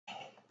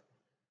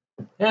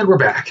And we're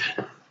back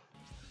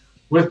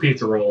with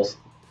pizza rolls.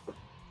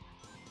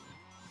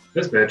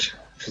 This bitch,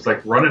 she's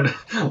like running.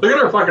 Look at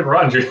her fucking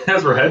run. She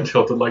has her head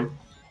tilted like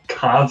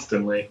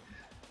constantly.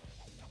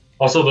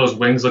 Also, those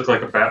wings look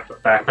like a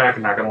backpack,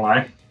 I'm not gonna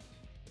lie.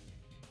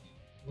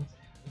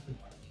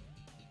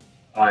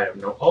 I have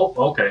no. Oh,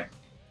 okay.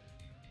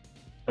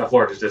 That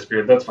floor just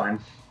disappeared. That's fine.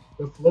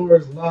 The floor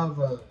is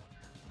lava.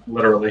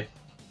 Literally.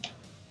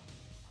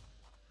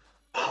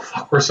 Oh,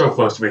 fuck. We're so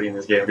close to beating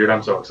this game, dude.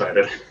 I'm so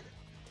excited.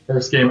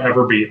 First game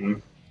ever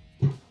beaten.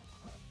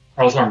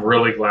 Also, I'm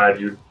really glad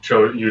you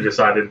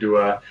decided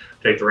to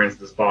take the reins of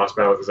this boss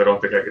battle because I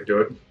don't think I could do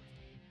it.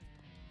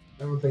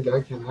 I don't think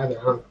I can either.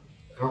 I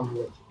don't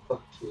know what the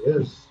fuck she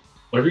is.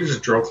 What if you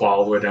just drill claw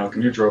all the way down?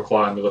 Can you drill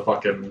claw into the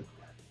fucking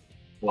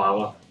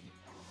lava?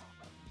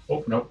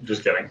 Oh, nope.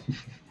 Just kidding.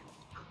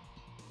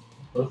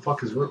 Where the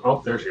fuck is...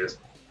 Oh, there she is.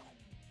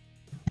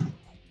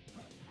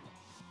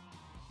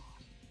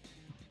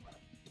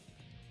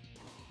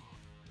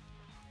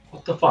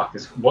 What the fuck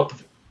is... What the...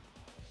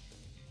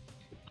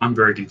 I'm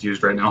very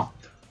confused right now.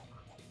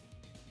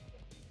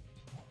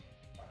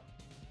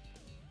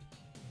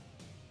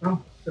 Oh,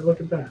 hey,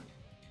 look at that.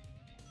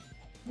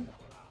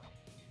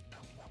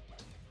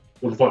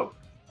 What the fuck?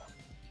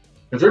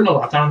 Is there no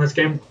lockdown in this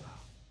game?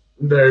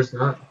 There's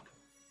not.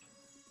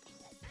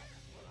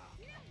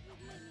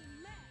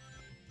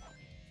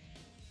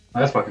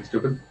 That's fucking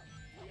stupid.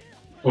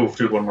 Oof,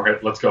 dude, one more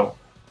hit. Let's go.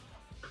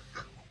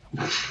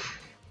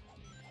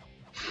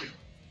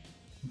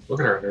 Look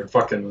at her. They're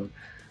fucking...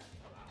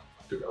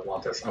 Dude, I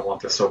want this. I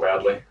want this so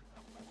badly.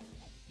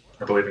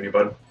 I believe in you,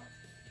 bud.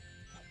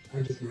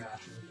 I just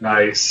imagine.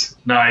 Nice.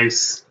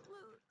 Nice.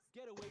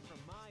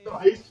 So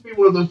I used to be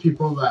one of those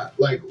people that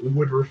like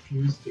would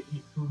refuse to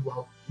eat food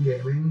while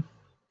gaming.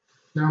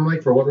 Now I'm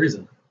like, For what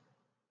reason?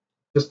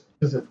 just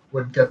because it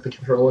would get the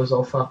controllers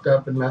all fucked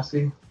up and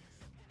messy.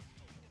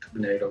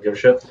 No, you don't give a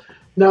shit?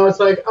 No, it's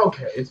like,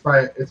 okay, it's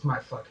my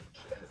fucking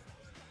shit.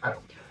 I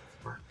don't care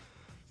anymore.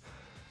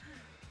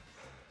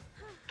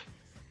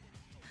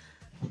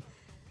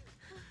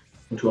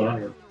 What's going on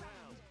here?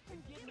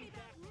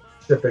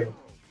 Shipping.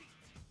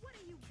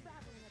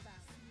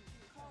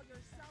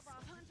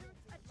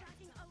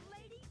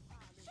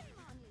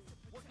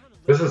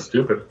 This is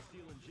stupid.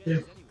 Yeah.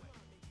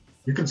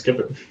 You can skip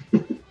it.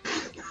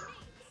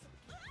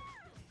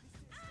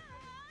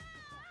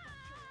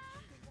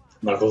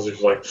 Knuckles is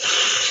just like,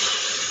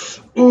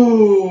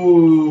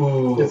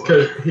 ooh. It's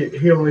because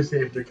he only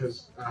saved it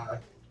because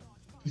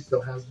he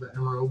still has the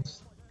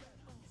emeralds.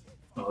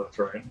 Oh, that's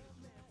right.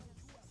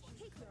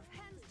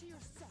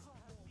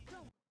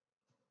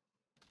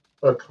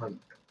 Oh, Clint.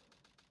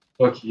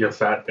 Look, you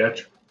fat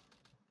bitch.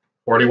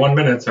 41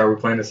 minutes. Are we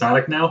playing the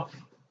Sonic now?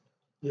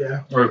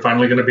 Yeah. Are we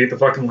finally going to beat the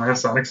fucking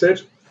last Sonic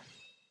stage?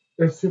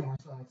 There's two more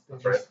Sonic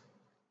stages. Right.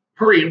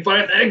 Hurry and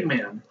find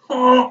Eggman.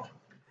 Oh.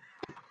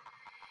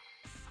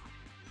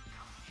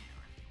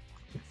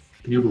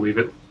 Can you believe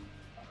it?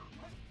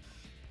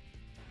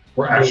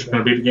 We're actually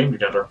going to beat the game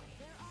together.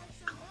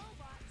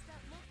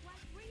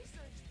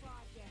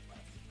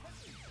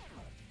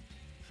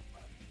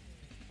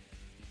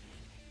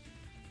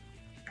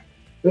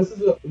 This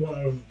is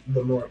one of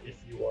the more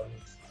iffy ones.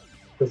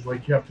 Because,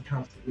 like, you have to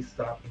constantly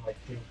stop and, like,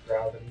 think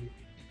gravity.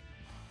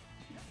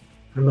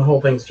 And the whole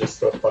thing's just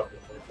so fucking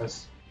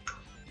pointless.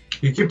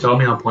 You keep telling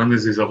me how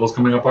pointless these levels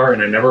coming up are,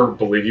 and I never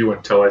believe you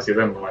until I see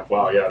them. I'm like,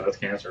 wow, yeah, that's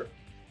cancer.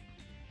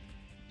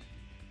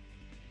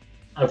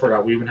 I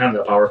forgot we even had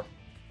that power.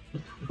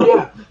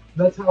 Yeah,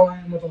 that's how I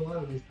am with a lot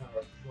of these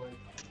powers. Like,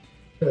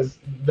 because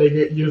they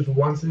get used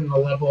once in the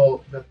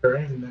level that they're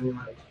in, and then you're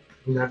like,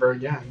 never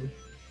again.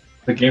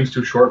 The game's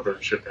too short for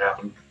this shit to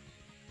happen.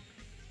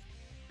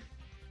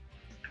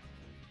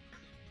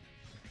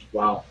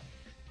 Wow.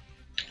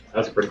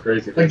 That's pretty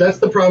crazy. Like, that's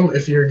the problem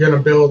if you're going to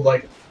build,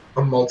 like,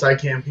 a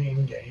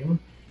multi-campaign game,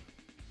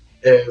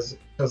 is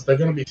because they're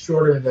going to be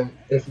shorter than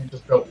if you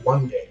just built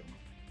one game.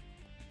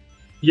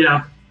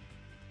 Yeah.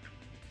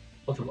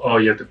 Oh,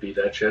 you have to beat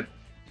that shit.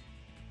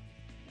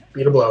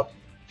 Beat a blow.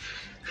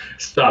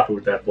 Stop it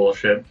with that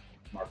bullshit.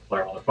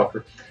 Markiplier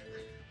motherfucker.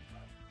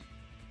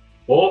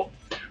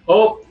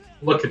 Oh,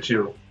 look at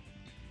you,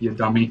 you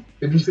dummy.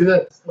 Did you see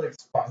that, like,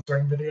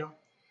 sponsoring video?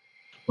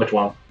 Which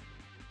one?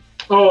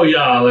 Oh,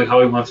 yeah, like how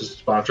he wants us to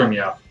sponsor him,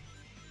 yeah.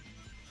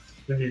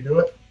 Did you do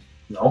it?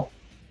 No.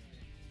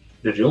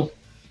 Did you?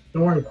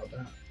 Don't worry about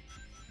that.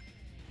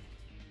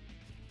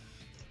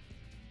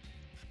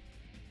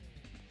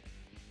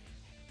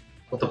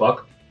 What the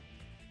fuck?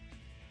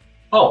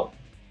 Oh.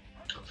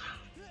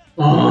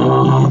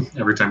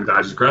 Every time you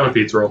die, just grab a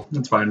pizza roll.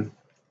 That's fine.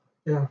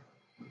 Yeah.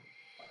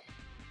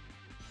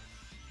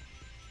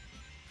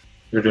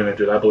 You're doing it,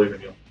 dude. I believe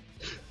in you.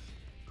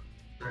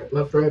 Alright,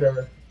 left, right,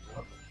 or...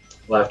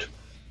 Left.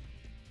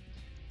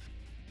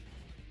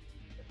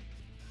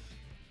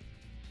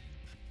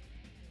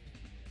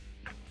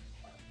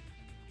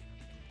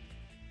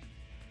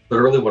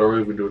 Literally, what are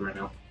we even doing right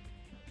now?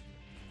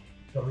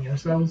 Killing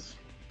ourselves?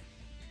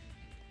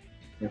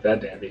 Ain't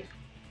that dandy.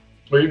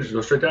 Well, you can just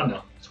go straight down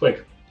now. It's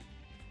quick.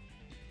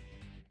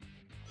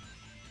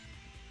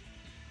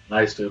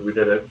 Nice, dude. We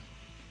did it.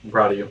 I'm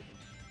proud of you.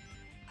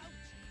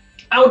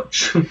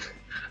 Ouch!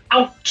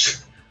 Ouch!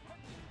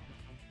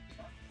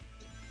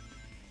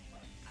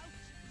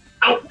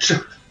 Ouch!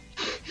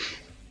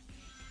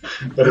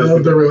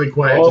 They're really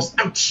quiet. Oh. Just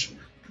ouch.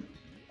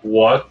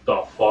 What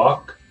the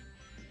fuck?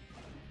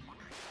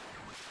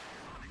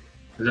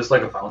 Is this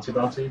like a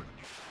bouncy?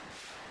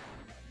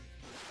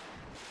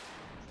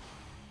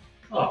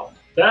 Oh,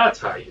 that's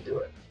how you do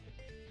it.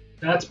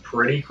 That's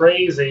pretty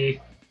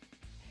crazy.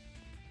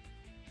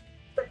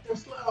 They're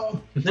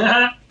slow.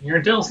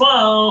 You're too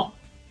slow.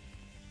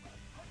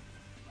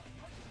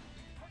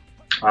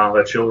 Wow,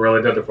 that shield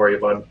really did it for you,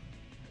 bud.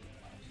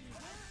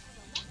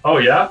 Oh,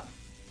 yeah?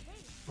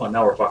 Oh,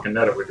 now we're fucking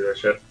dead if we do this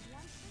shit.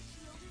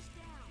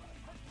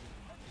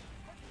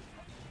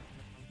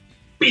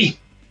 B!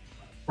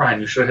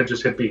 Ryan, you should have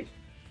just hit B.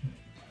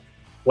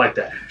 Light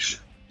dash.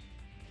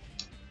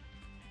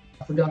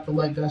 I forgot the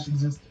light dash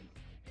existed.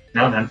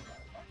 Now then.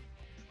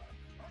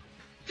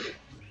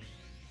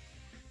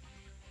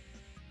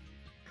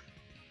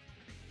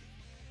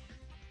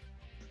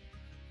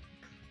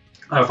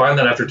 I find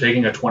that after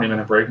taking a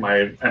 20-minute break,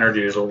 my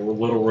energy is a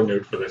little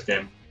renewed for this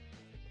game.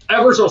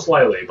 Ever so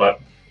slightly,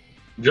 but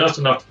just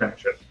enough to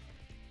finish it.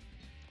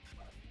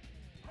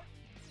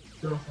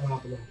 Still, I'm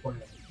not the one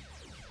playing.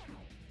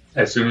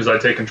 As soon as I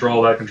take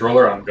control of that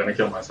controller, I'm gonna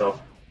kill myself.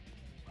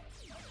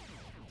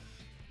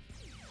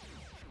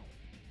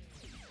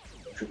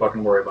 Don't you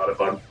fucking worry about it,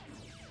 bud.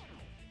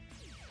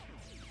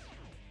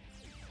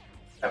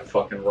 I'm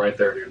fucking right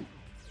there, dude.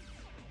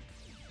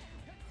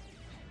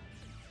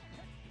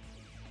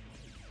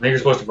 I think you're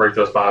supposed to break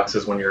those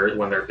boxes when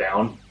they're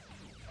down.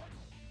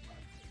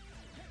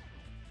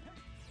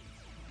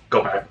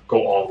 Go back.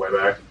 Go all the way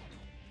back.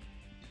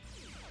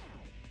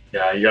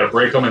 Yeah, you gotta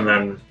break them and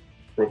then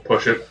we'll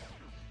push it.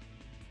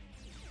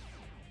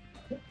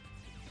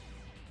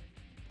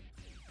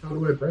 How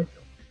do I break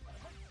them?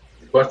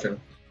 Good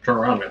question. Turn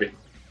around, maybe.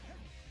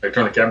 Like,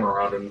 turn the camera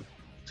around and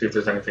see if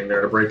there's anything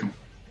there to break them.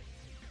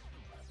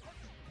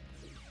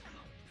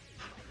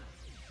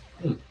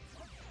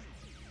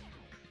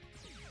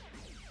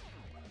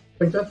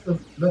 Like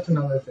that's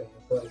another thing.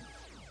 It's like,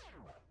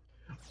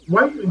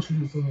 why are you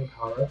introducing new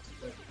power-ups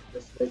like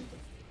this late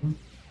in the game?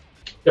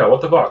 Yeah,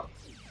 what the fuck?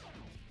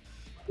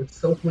 It's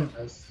so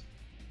pointless.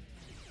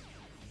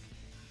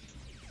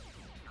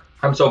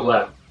 I'm so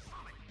glad.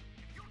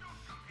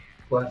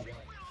 Glad.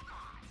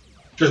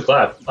 Just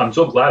glad. I'm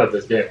so glad at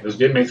this game. This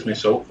game makes me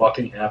so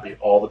fucking happy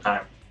all the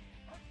time.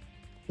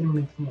 It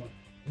makes me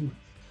want.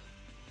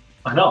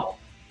 I know.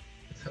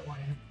 Is that why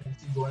it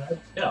makes you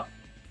glad? Yeah.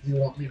 You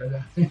want me to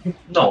die?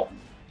 No.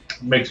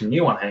 It makes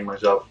me want to hang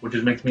myself, which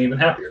just makes me even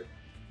happier.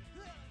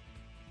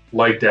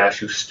 Light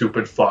dash, you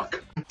stupid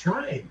fuck. I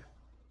tried.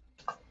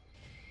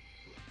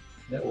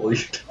 Yeah, well, you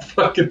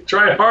fucking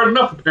try hard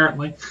enough,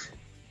 apparently.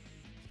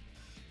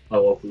 I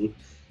love you.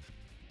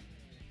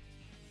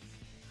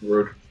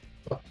 Rude.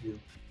 Fuck you.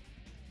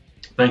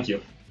 Thank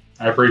you.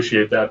 I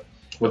appreciate that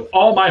with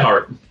all my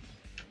heart.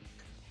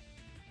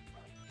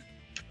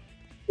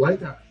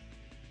 Like that.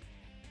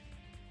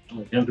 Oh,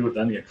 you can't do it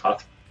then, you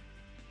cut.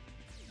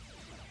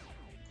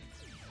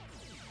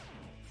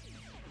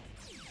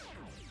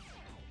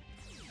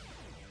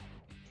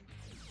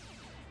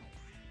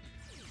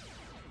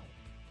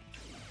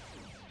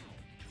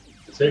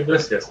 Save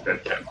this? Yes,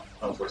 dead cat.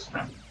 That was waste of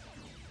time.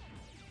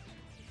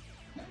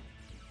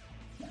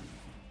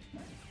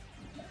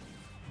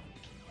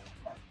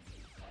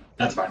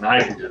 That's fine. I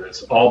can do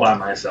this all by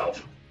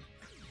myself.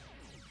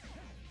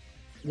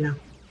 Yeah.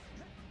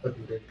 That'd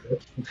be very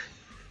good.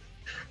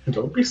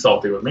 Don't be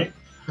salty with me.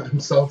 I'm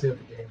salty at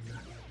the game.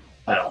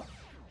 I know.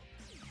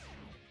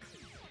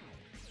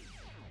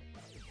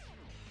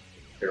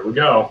 Here we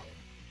go.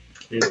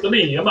 It's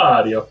me,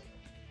 Mario.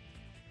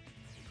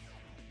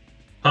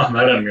 Huh,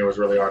 that enemy was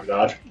really hard to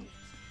dodge.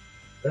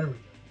 There we go.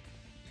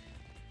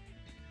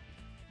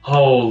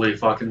 Holy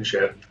fucking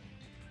shit.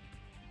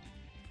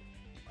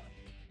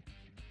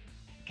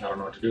 I don't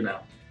know what to do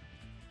now.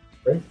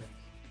 Great.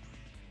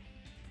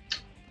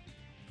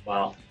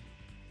 Wow.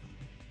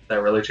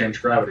 That really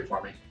changed gravity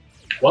for me.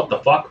 What the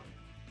fuck?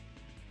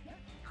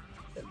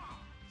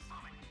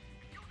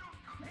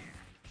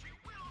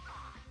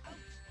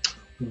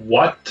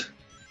 What?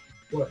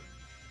 What?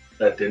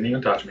 That didn't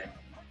even touch me.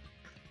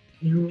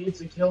 You need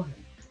to kill him.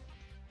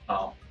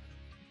 Oh.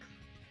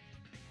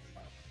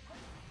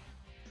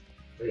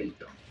 There you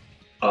go.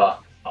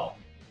 Oh.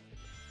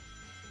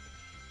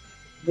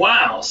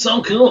 Wow,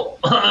 so cool.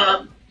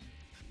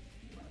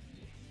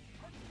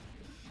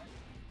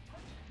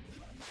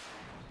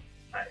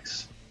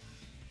 Nice.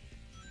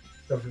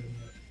 Something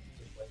that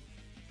just like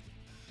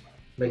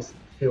makes it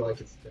feel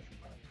like it's different.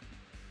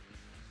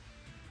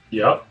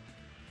 Yep.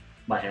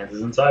 My hand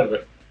is inside of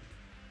it.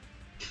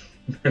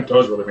 It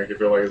does really make you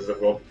feel like it's a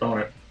difficult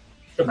opponent.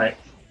 Good night.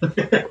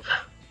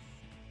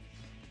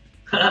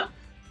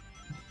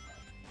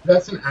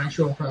 That's an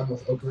actual problem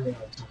with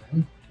Ocarina of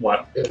Time.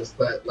 What? Is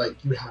that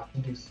like you have to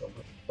do so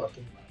much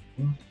fucking.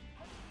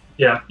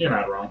 Yeah, you're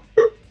not wrong.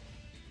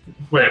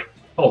 Wait,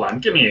 Hold on,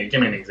 give me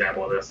an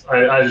example of this.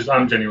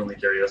 I'm genuinely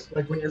curious.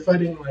 Like when you're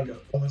fighting like a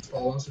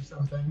Follows or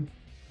something.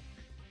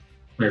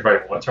 When you're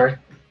fighting what? Sorry.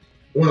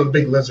 One of the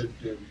big lizard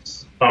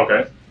dudes.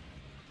 Okay.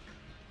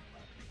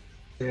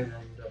 And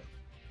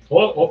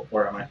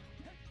where am I?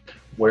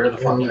 Where the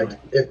fuck am I?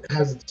 It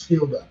has its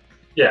shield up.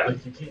 Yeah.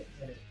 Like you can't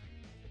hit it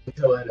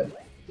until it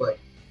like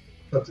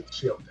puts its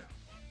shield down.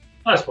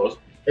 I suppose.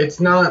 It's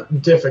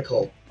not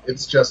difficult.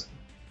 It's just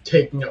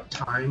taking up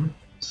time,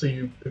 so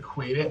you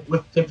equate it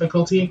with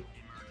difficulty.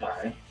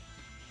 Alright.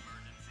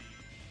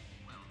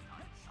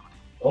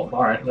 Oh,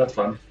 alright, that's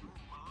fun.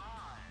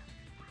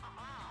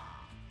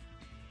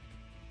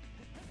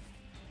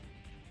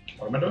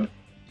 What am I doing?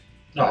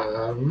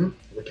 No.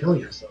 We're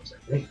killing ourselves, I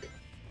think.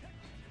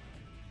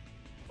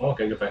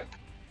 Okay, goodbye.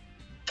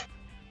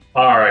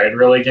 Alright,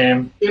 really,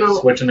 game? You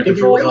know, switching the if you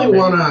controls really on me?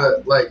 want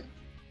to, like,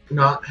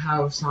 not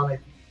have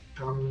Sonic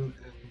come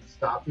and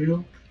stop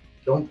you,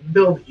 don't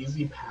build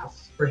easy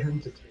paths for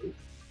him to take.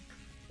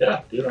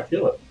 Yeah, dude, I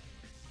feel it.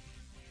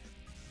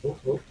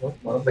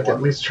 Like,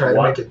 at least try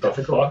to make it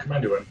difficult. What the fuck am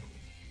I doing?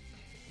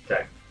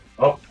 Okay.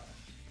 Oh.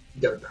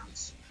 You gotta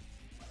bounce.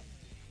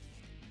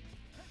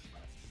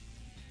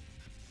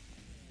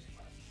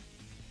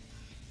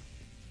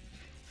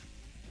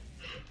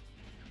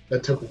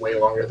 That took way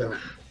longer than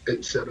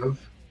it should have.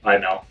 I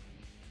know.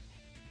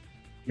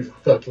 You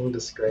fucking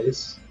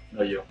disgrace.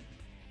 No, you.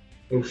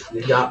 Oof,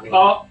 you got me.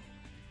 Oh.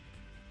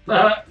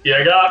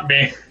 You got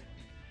me.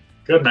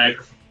 Good night.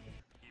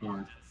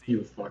 Oh,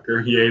 you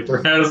fucker. He ate the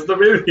rest of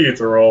his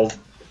pizza rolls.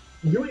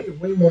 You ate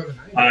way more than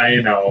I did.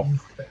 I know.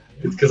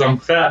 It's because I'm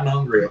fat and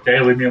hungry, okay?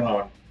 Leave me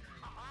alone.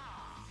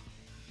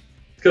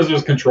 It's because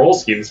those control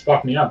schemes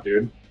fuck me up,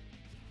 dude.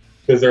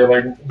 Because they're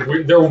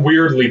like, they're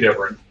weirdly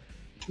different.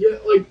 Yeah,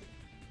 like,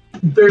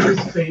 they're the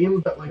same,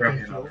 but like, Right,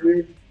 they feel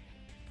weird.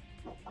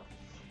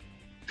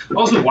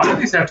 Also, why do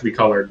these have to be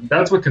colored?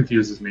 That's what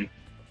confuses me.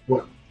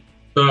 What?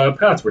 The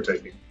paths we're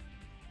taking.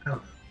 I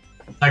don't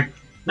know. Like,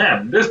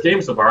 man, this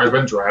game so far has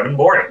been driving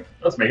boring.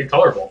 Let's make it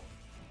colorful.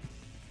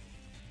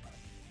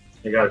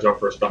 You gotta jump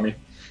first, dummy.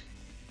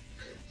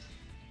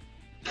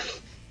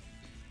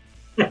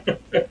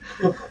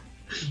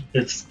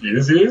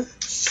 Excuse you?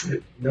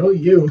 No,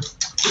 you.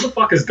 Who the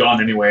fuck is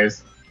gone,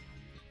 anyways?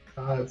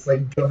 It's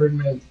like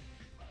government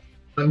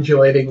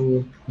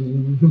undulating.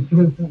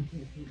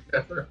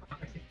 Never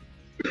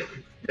mind.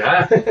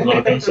 Yeah? You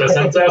wanna finish that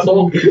sentence,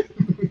 asshole?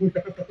 No,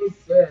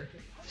 sir.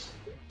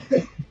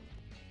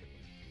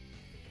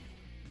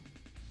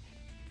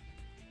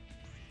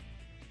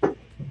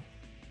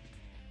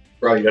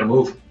 Bro, you gotta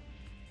move.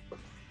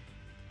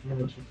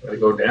 Gotta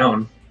go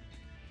down.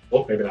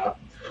 Oh, maybe not.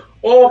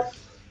 Oh!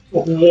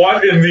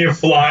 What in the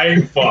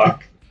flying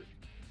fuck?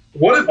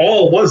 What at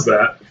all was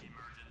that?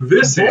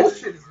 This is.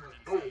 Bullshit is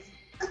reversed.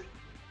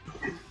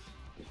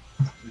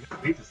 We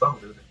gotta beat this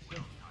up, dude. We're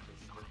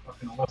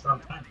fucking almost on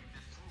time.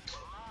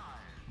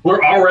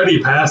 We're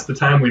already past the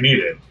time we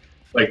needed.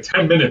 Like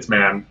 10 minutes,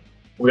 man.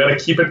 We gotta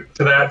keep it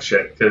to that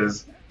shit,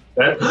 because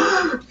that.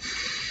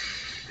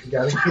 You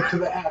gotta get to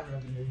the ad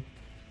revenue.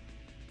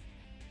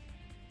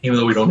 Even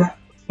though we don't.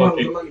 Follow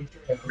the money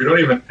trail. We don't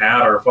even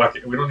add our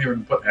fucking. We don't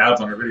even put ads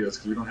on our videos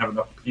because we don't have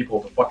enough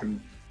people to fucking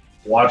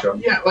watch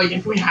them. Yeah, like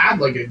if we had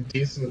like a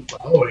decent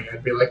following,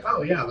 I'd be like,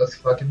 oh yeah, let's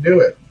fucking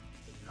do it.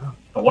 No.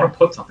 I want to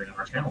put something on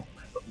our channel,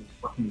 but we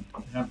fucking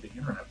don't have the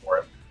internet for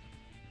it.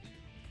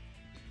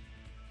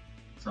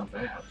 It's not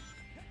bad.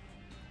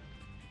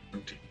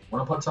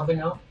 Want to put something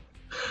out?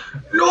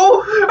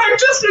 No, I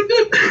just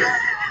did.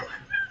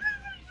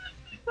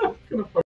 I'm gonna